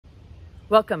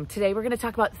Welcome. Today we're going to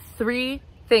talk about 3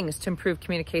 things to improve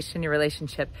communication in your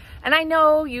relationship. And I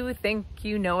know you think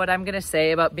you know what I'm going to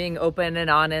say about being open and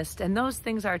honest, and those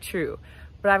things are true.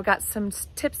 But I've got some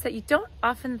tips that you don't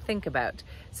often think about.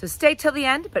 So stay till the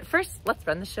end, but first, let's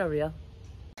run the show reel.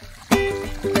 You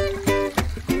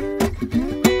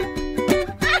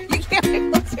can't be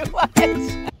able to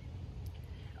watch.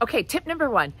 Okay, tip number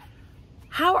 1.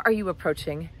 How are you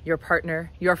approaching your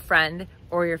partner, your friend,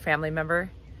 or your family member?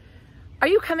 Are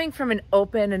you coming from an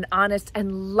open and honest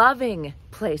and loving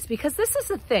place? Because this is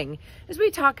the thing, as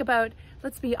we talk about,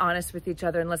 let's be honest with each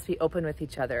other and let's be open with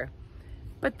each other.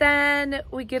 But then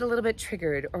we get a little bit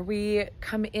triggered, or we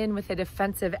come in with a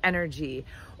defensive energy,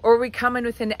 or we come in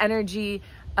with an energy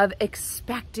of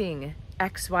expecting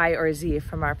X, Y, or Z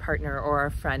from our partner or our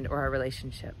friend or our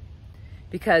relationship,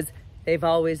 because they've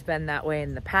always been that way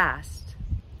in the past.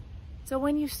 So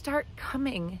when you start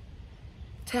coming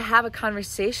to have a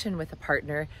conversation with a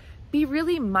partner, be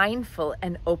really mindful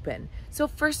and open. So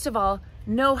first of all,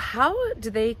 know, how do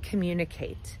they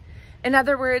communicate? In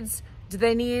other words, do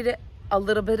they need a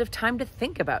little bit of time to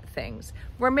think about things?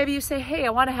 Where maybe you say, hey,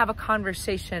 I want to have a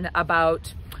conversation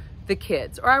about the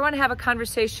kids, or I want to have a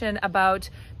conversation about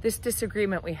this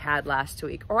disagreement we had last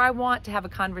week, or I want to have a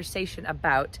conversation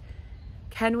about,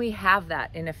 can we have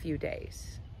that in a few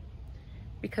days?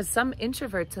 Because some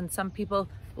introverts and some people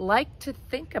like to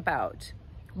think about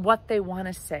what they want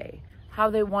to say, how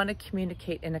they want to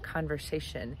communicate in a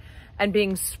conversation, and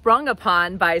being sprung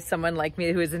upon by someone like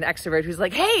me who is an extrovert who's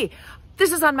like, hey,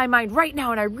 this is on my mind right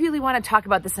now and I really want to talk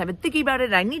about this. I've been thinking about it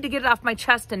and I need to get it off my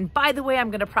chest. And by the way,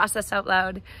 I'm going to process out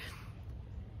loud.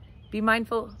 Be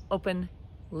mindful, open,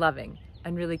 loving,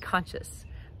 and really conscious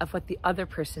of what the other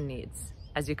person needs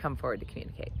as you come forward to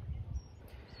communicate.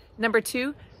 Number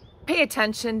 2, pay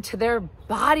attention to their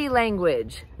body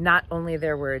language, not only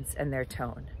their words and their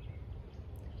tone.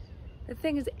 The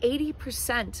thing is,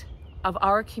 80% of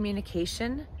our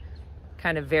communication,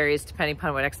 kind of varies depending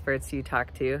upon what experts you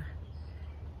talk to,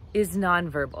 is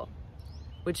nonverbal,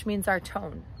 which means our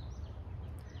tone,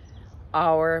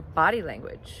 our body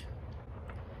language,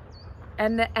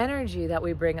 and the energy that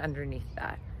we bring underneath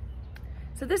that.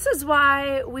 So this is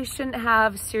why we shouldn't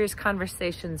have serious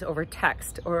conversations over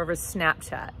text or over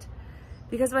Snapchat.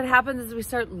 Because what happens is we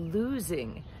start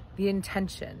losing the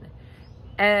intention.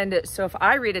 And so if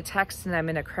I read a text and I'm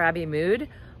in a crabby mood,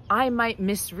 I might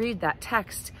misread that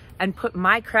text and put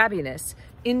my crabbiness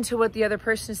into what the other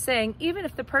person is saying, even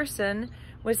if the person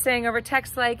was saying over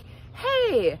text like,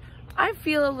 hey, I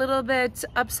feel a little bit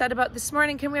upset about this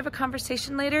morning. Can we have a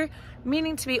conversation later?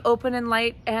 Meaning to be open and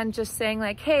light, and just saying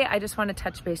like, hey, I just want to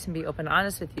touch base and be open and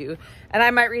honest with you. And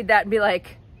I might read that and be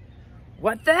like,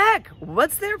 what the heck?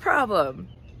 What's their problem?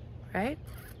 Right?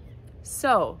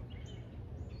 So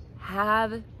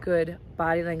have good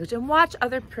body language and watch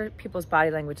other people's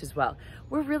body language as well.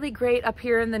 We're really great up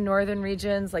here in the northern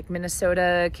regions like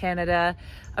Minnesota, Canada,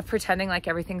 of pretending like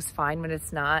everything's fine when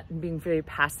it's not, and being very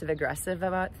passive aggressive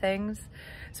about things.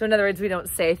 So in other words, we don't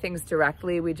say things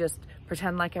directly. We just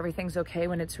pretend like everything's okay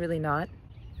when it's really not.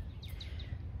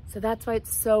 So that's why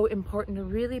it's so important to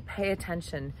really pay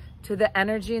attention to the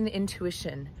energy and the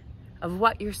intuition of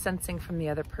what you're sensing from the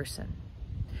other person.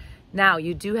 Now,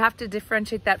 you do have to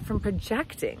differentiate that from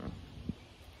projecting.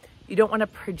 You don't want to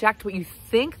project what you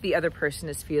think the other person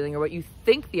is feeling, or what you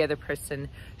think the other person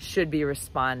should be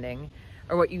responding,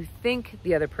 or what you think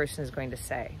the other person is going to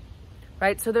say,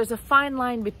 right? So there's a fine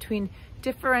line between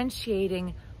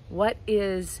differentiating what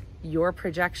is your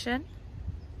projection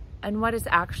and what is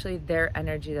actually their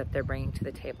energy that they're bringing to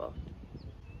the table.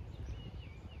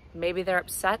 Maybe they're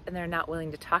upset and they're not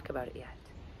willing to talk about it yet.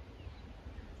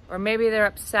 Or maybe they're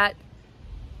upset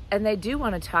and they do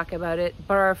want to talk about it,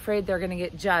 but are afraid they're going to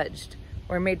get judged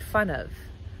or made fun of.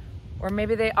 Or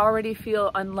maybe they already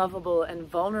feel unlovable and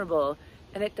vulnerable,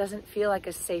 and it doesn't feel like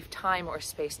a safe time or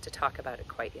space to talk about it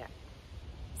quite yet.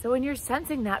 So when you're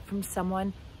sensing that from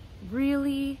someone,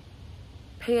 really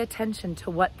pay attention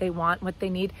to what they want, what they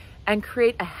need, and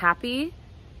create a happy,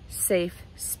 safe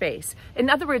space. In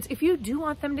other words, if you do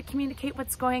want them to communicate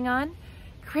what's going on,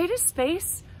 create a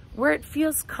space where it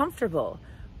feels comfortable,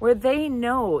 where they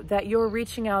know that you're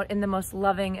reaching out in the most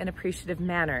loving and appreciative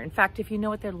manner. In fact, if you know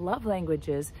what their love language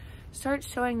is, start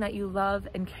showing that you love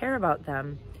and care about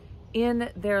them in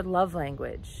their love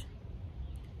language.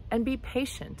 And be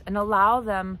patient and allow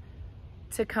them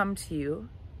to come to you,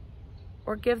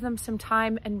 or give them some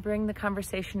time and bring the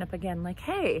conversation up again. Like,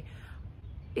 hey,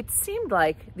 it seemed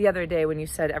like the other day when you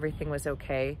said everything was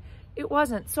okay, it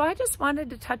wasn't. So I just wanted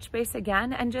to touch base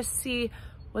again and just see,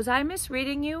 was I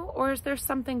misreading you, or is there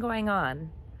something going on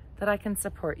that I can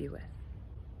support you with?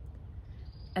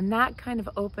 And that kind of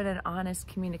open and honest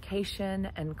communication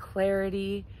and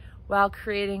clarity while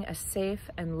creating a safe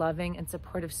and loving and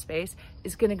supportive space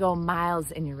is going to go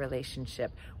miles in your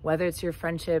relationship, whether it's your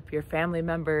friendship, your family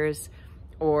members,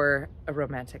 or a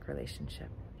romantic relationship.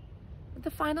 But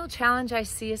the final challenge I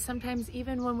see is sometimes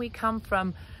even when we come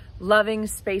from loving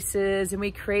spaces and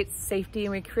we create safety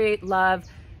and we create love,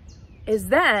 is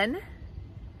then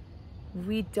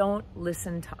we don't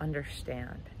listen to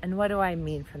understand. And what do I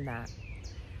mean from that?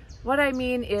 What I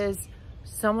mean is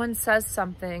someone says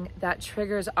something that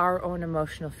triggers our own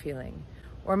emotional feeling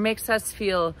or makes us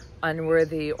feel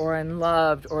unworthy or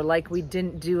unloved or like we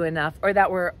didn't do enough or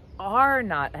that we are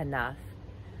not enough,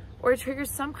 or it triggers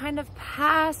some kind of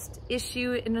past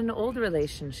issue in an old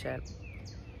relationship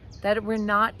that we're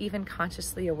not even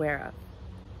consciously aware of.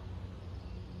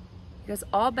 Because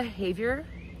all behavior,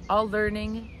 all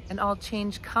learning, and all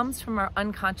change comes from our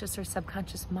unconscious or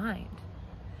subconscious mind.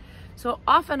 So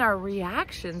often our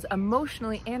reactions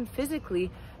emotionally and physically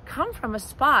come from a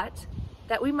spot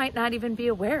that we might not even be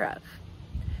aware of,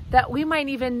 that we might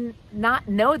even not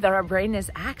know that our brain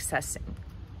is accessing.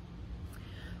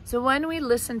 So when we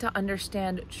listen to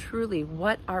understand truly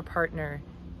what our partner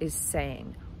is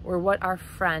saying, or what our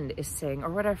friend is saying, or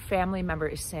what our family member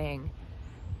is saying,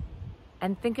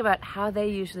 and think about how they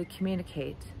usually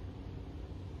communicate,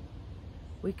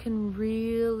 we can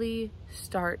really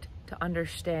start to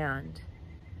understand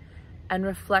and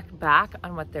reflect back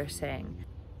on what they're saying.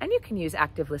 And you can use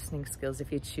active listening skills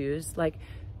if you choose, like,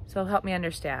 so help me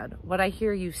understand. What I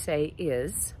hear you say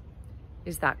is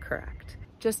that correct?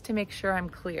 Just to make sure I'm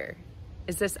clear.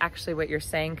 Is this actually what you're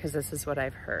saying? Because this is what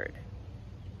I've heard.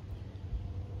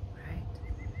 Right?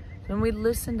 When we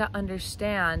listen to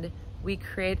understand, we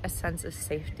create a sense of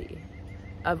safety,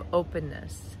 of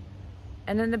openness,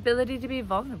 and an ability to be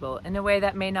vulnerable in a way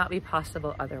that may not be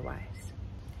possible otherwise.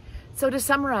 So to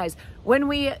summarize, when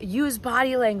we use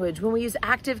body language, when we use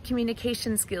active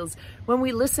communication skills, when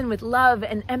we listen with love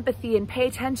and empathy and pay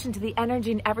attention to the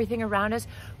energy and everything around us,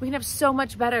 we can have so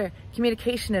much better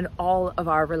communication in all of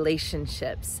our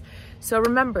relationships. So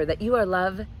remember that you are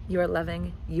love, you are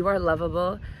loving, you are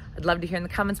lovable. I'd love to hear in the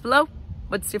comments below,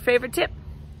 what's your favorite tip?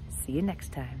 See you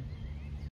next time.